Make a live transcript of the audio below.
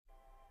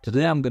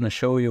Today I'm gonna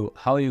show you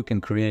how you can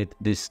create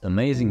this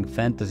amazing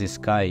fantasy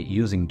sky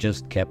using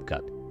just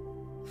CapCut.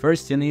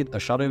 First you need a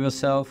shot of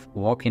yourself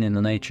walking in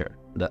the nature.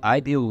 The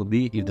ideal would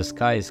be if the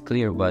sky is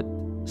clear but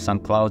some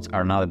clouds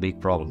are not a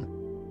big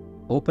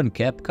problem. Open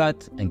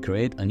CapCut and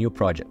create a new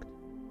project.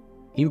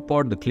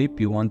 Import the clip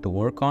you want to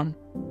work on,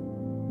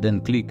 then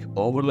click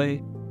Overlay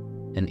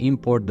and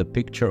import the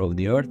picture of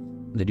the Earth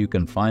that you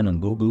can find on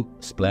Google,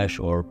 Splash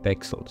or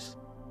Pexels.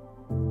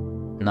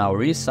 Now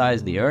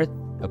resize the Earth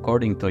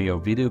according to your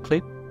video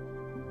clip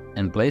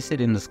and place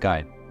it in the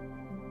sky.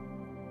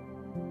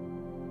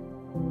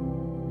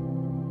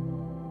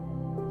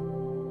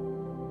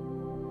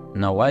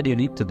 Now what you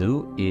need to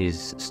do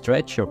is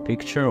stretch your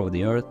picture of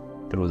the Earth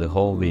through the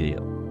whole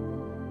video.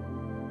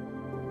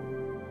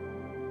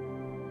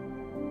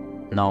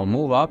 Now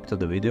move up to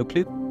the video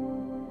clip,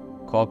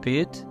 copy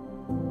it,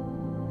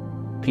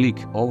 click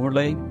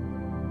Overlay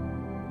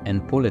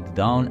and pull it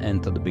down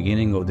into the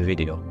beginning of the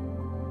video.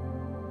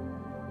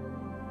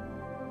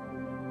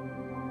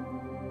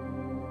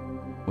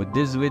 With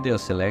this video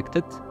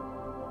selected,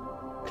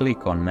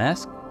 click on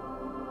Mask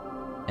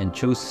and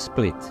choose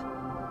Split.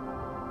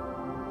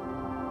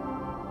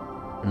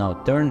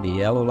 Now turn the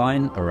yellow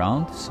line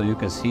around so you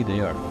can see the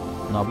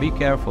Earth. Now be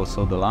careful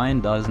so the line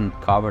doesn't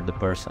cover the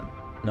person.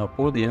 Now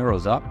pull the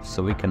arrows up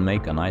so we can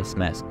make a nice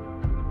mask.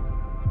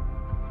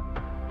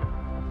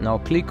 Now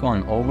click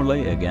on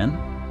Overlay again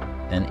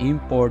and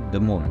import the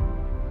moon.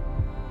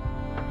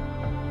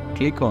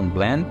 Click on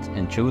Blend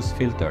and choose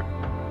Filter.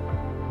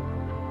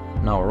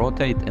 Now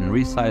rotate and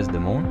resize the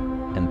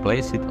moon and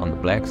place it on the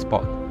black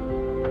spot.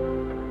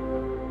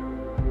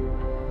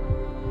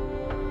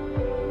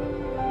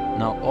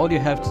 Now all you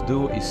have to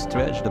do is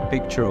stretch the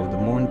picture of the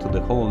moon to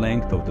the whole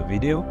length of the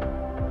video,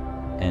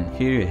 and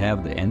here you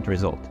have the end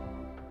result.